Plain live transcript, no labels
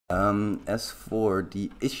As for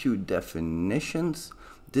the issue definitions,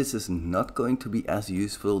 this is not going to be as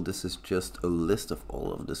useful. This is just a list of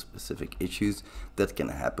all of the specific issues that can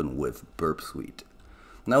happen with Burp Suite.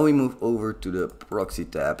 Now we move over to the Proxy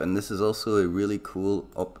tab, and this is also a really cool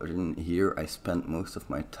option. Here I spent most of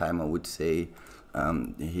my time, I would say.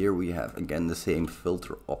 Here we have again the same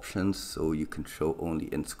filter options, so you can show only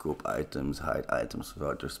in-scope items, hide items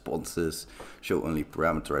without responses, show only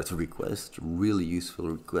parameterized requests. Really useful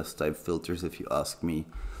request type filters if you ask me.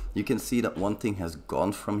 You can see that one thing has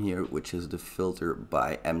gone from here, which is the filter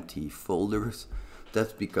by empty folders.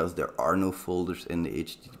 That's because there are no folders in the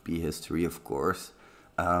HTTP history, of course.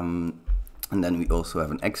 And then we also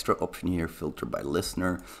have an extra option here, filter by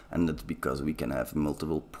listener, and that's because we can have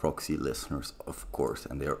multiple proxy listeners, of course,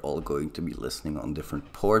 and they're all going to be listening on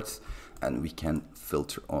different ports, and we can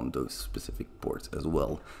filter on those specific ports as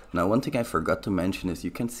well. Now, one thing I forgot to mention is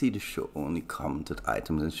you can see the show only commented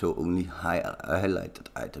items and show only highlighted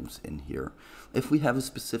items in here. If we have a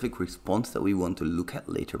specific response that we want to look at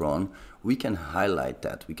later on, we can highlight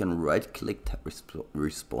that. We can right click that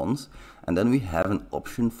response, and then we have an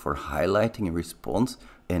option for highlighting a response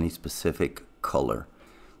in a specific color.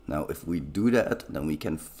 Now, if we do that, then we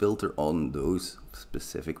can filter on those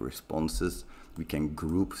specific responses. We can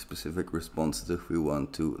group specific responses if we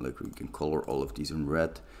want to, like we can color all of these in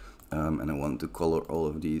red. And I want to color all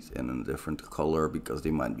of these in a different color because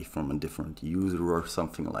they might be from a different user or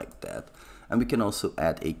something like that. And we can also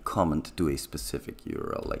add a comment to a specific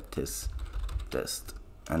URL like this test.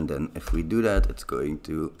 And then if we do that, it's going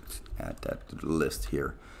to add that to the list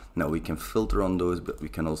here. Now we can filter on those, but we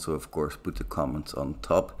can also, of course, put the comments on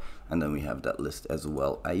top, and then we have that list as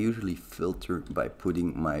well. I usually filter by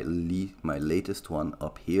putting my latest one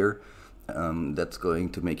up here. That's going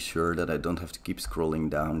to make sure that I don't have to keep scrolling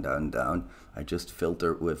down. I just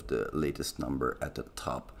filter with the latest number at the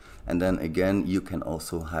top. And then again, you can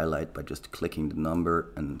also highlight by just clicking the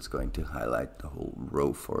number, and it's going to highlight the whole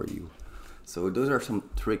row for you. So those are some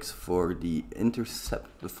tricks for the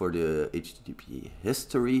intercept, for the HTTP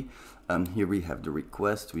history. Here we have the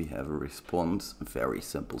request, we have a response, very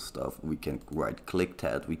simple stuff. We can right click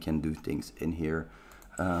that, we can do things in here,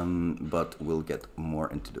 but we'll get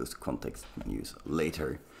more into those context menus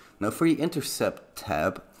later. Now for the Intercept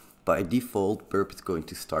tab, by default, Burp is going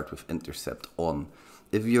to start with Intercept on.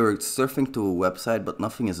 If you're surfing to a website but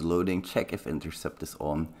nothing is loading, check if Intercept is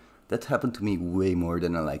on. That happened to me way more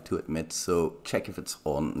than I like to admit, so check if it's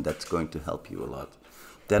on. That's going to help you a lot.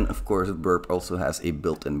 Then, of course, Burp also has a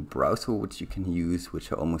built-in browser which you can use,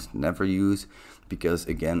 which I almost never use, because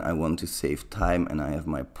again, I want to save time and I have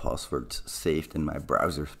my passwords saved in my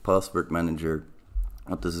browser's password manager.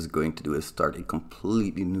 What this is going to do is start a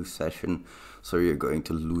completely new session, so you're going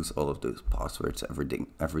to lose all of those passwords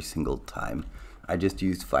every single time. I just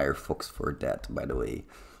used Firefox for that, by the way.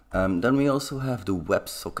 Then we also have the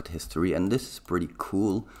Websocket History, and this is pretty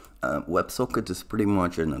cool. Websocket is pretty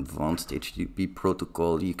much an advanced HTTP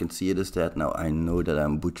protocol. You can see it as that. Now I know that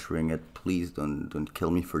I'm butchering it. Please don't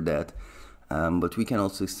kill me for that. But we can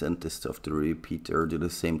also send this stuff to the repeater, do the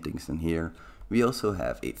same things in here. We also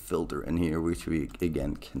have a filter in here, which we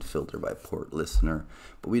again can filter by port listener,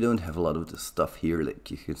 but we don't have a lot of the stuff here.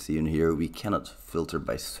 Like you can see in here, we cannot filter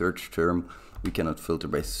by search term. We cannot filter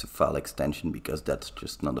by file extension because that's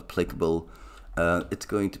just not applicable. It's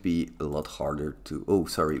going to be a lot harder to, oh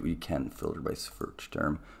sorry, we can filter by search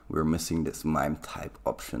term. We're missing this MIME type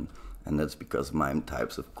option, and that's because MIME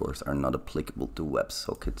types, of course, are not applicable to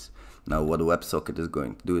WebSockets. Now what a WebSocket is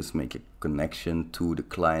going to do is make a connection to the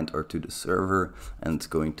client or to the server, and it's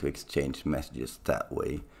going to exchange messages that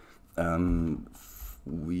way.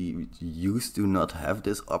 We used to not have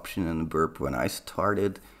this option in Burp when I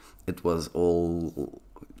started. It was all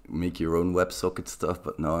make your own WebSocket stuff,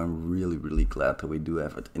 but now I'm really glad that we do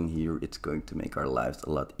have it in here. It's going to make our lives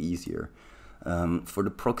a lot easier. For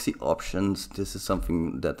the proxy options, this is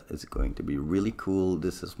something that is going to be really cool.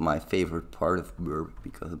 This is my favorite part of Burp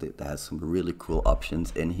because it has some really cool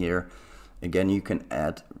options in here. Again, you can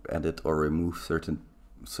add, edit, or remove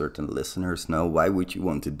certain listeners. Now, why would you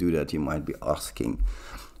want to do that? You might be asking.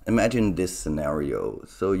 Imagine this scenario.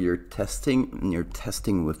 So you're testing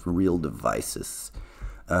with real devices.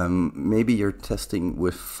 Maybe you're testing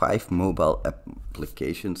with 5 mobile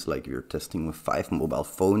applications, like you're testing with 5 mobile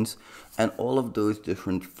phones, and all of those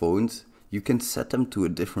different phones, you can set them to a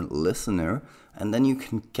different listener, and then you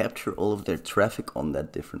can capture all of their traffic on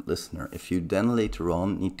that different listener. If you then later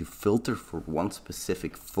on need to filter for one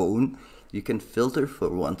specific phone, you can filter for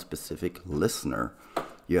one specific listener.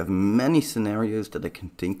 You have many scenarios that I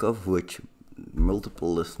can think of which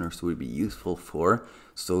multiple listeners would be useful for.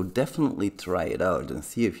 So definitely try it out and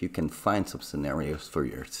see if you can find some scenarios for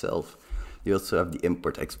yourself. You also have the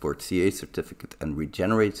import export CA certificate and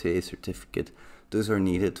regenerate CA certificate. Those are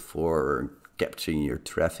needed for capturing your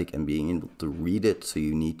traffic and being able to read it. So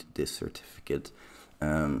you need this certificate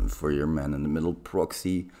for your man-in-the-middle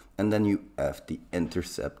proxy. And then you have the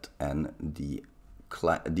intercept and the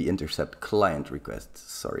intercept client requests.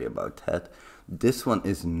 Sorry about that. This one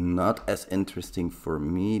is not as interesting for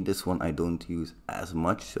me. This one I don't use as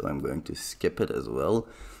much, so I'm going to skip it as well.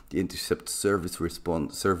 The intercept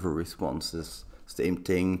server responses, same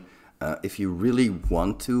thing. If you really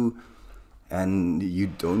want to, and you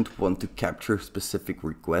don't want to capture specific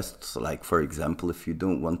requests, like for example, if you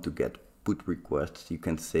don't want to get put requests, you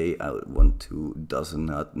can say I want to does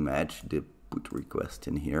not match the put request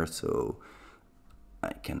in here. So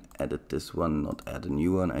I can edit this one, not add a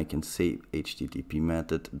new one. I can say HTTP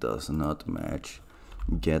method does not match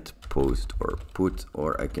get post or put,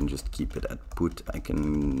 or I can just keep it at put. I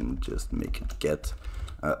can just make it get.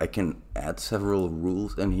 I can add several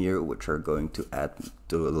rules in here which are going to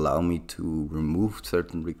allow me to remove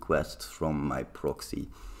certain requests from my proxy.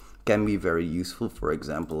 Can be very useful. For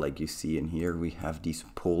example, like you see in here, we have these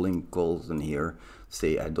polling calls in here.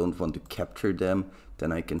 Say I don't want to capture them,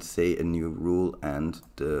 then I can say a new rule and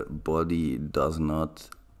the body does not,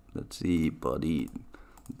 let's see, body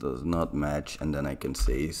does not match, and then I can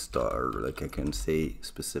say star, like I can say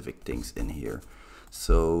specific things in here.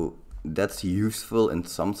 So that's useful in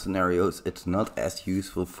some scenarios. It's not as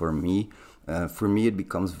useful for me. For me, it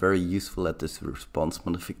becomes very useful at this response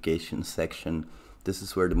modification section. This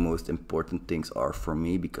is where the most important things are for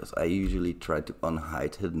me, because I usually try to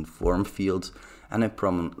unhide hidden form fields and I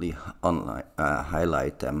prominently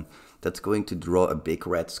highlight them. That's going to draw a big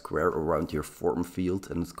red square around your form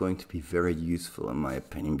field, and it's going to be very useful in my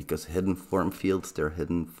opinion, because hidden form fields, they're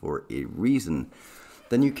hidden for a reason.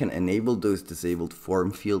 Then you can enable those disabled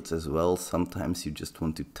form fields as well. Sometimes you just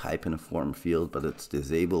want to type in a form field, but it's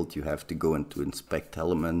disabled. You have to go into inspect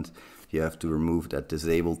element. You have to remove that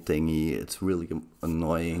disabled thingy. It's really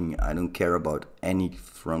annoying. I don't care about any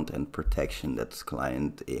front-end protection that's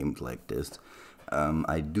client aimed like this.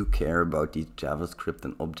 I do care about the JavaScript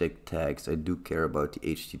and object tags. I do care about the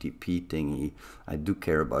HTTP thingy. I do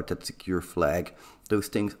care about that secure flag. Those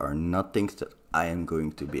things are not things that I am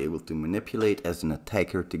going to be able to manipulate as an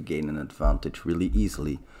attacker to gain an advantage really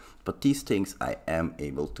easily. But these things I am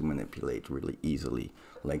able to manipulate really easily,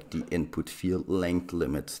 like the input field length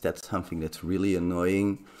limits. That's something that's really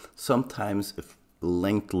annoying. Sometimes if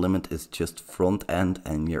length limit is just front end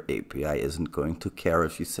and your API isn't going to care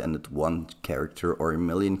if you send it 1 character or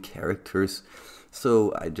 1,000,000 characters.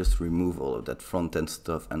 So I just remove all of that front end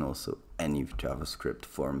stuff and also any JavaScript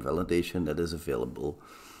form validation that is available.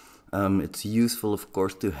 It's useful, of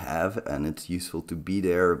course, to have, and it's useful to be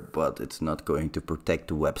there, but it's not going to protect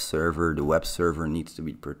the web server. The web server needs to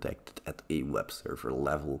be protected at a web server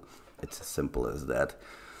level. It's as simple as that.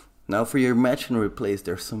 Now for your match and replace,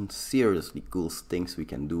 there's some seriously cool things we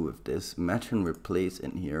can do with this. Match and replace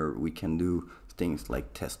in here, we can do things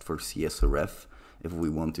like test for CSRF. If we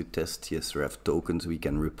want to test CSRF tokens, we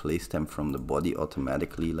can replace them from the body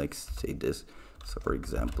automatically, like say this. So for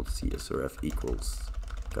example, CSRF equals,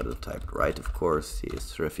 gotta type it right, of course,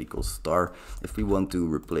 CSRF equals star. If we want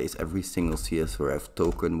to replace every single CSRF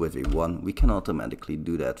token with a 1, we can automatically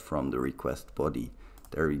do that from the request body.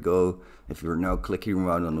 There we go. If you're now clicking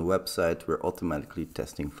around on the website, we're automatically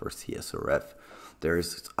testing for CSRF.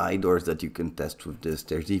 There's IDORs that you can test with this.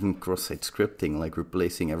 There's even cross-site scripting, like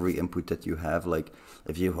replacing every input that you have. Like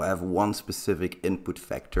if you have one specific input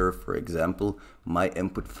factor, for example, my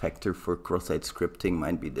input factor for cross-site scripting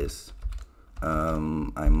might be this.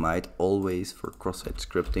 I might always, for cross-site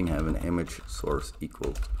scripting, have an image source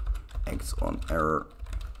equals x on error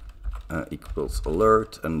equals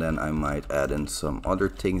alert, and then I might add in some other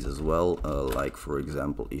things as well, like for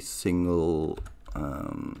example a single,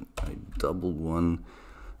 a double one,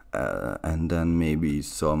 and then maybe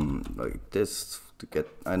some like this to get,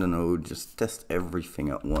 I don't know, just test everything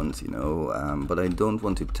at once, you know. But I don't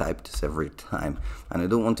want to type this every time, and I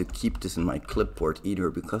don't want to keep this in my clipboard either,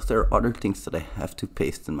 because there are other things that I have to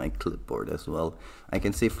paste in my clipboard as well. I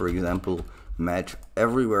can say, for example, match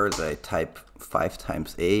everywhere that I type 5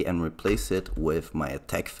 times A and replace it with my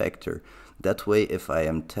attack factor. That way, if I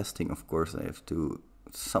am testing, of course, I have to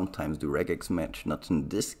sometimes do regex match, not in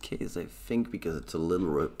this case, I think, because it's a little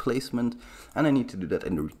replacement, and I need to do that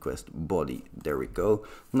in the request body. There we go.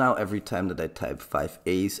 Now every time that I type 5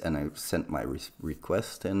 A's and I send my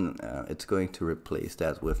request in, it's going to replace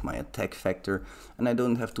that with my attack factor, and I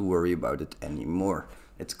don't have to worry about it anymore.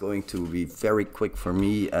 It's going to be very quick for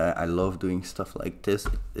me. I love doing stuff like this.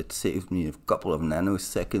 It saves me a couple of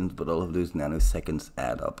nanoseconds, but all of those nanoseconds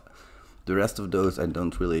add up. The rest of those I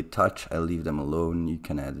don't really touch. I leave them alone. You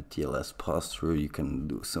can add a TLS pass-through. You can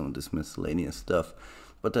do some of this miscellaneous stuff,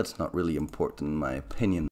 but that's not really important in my opinion.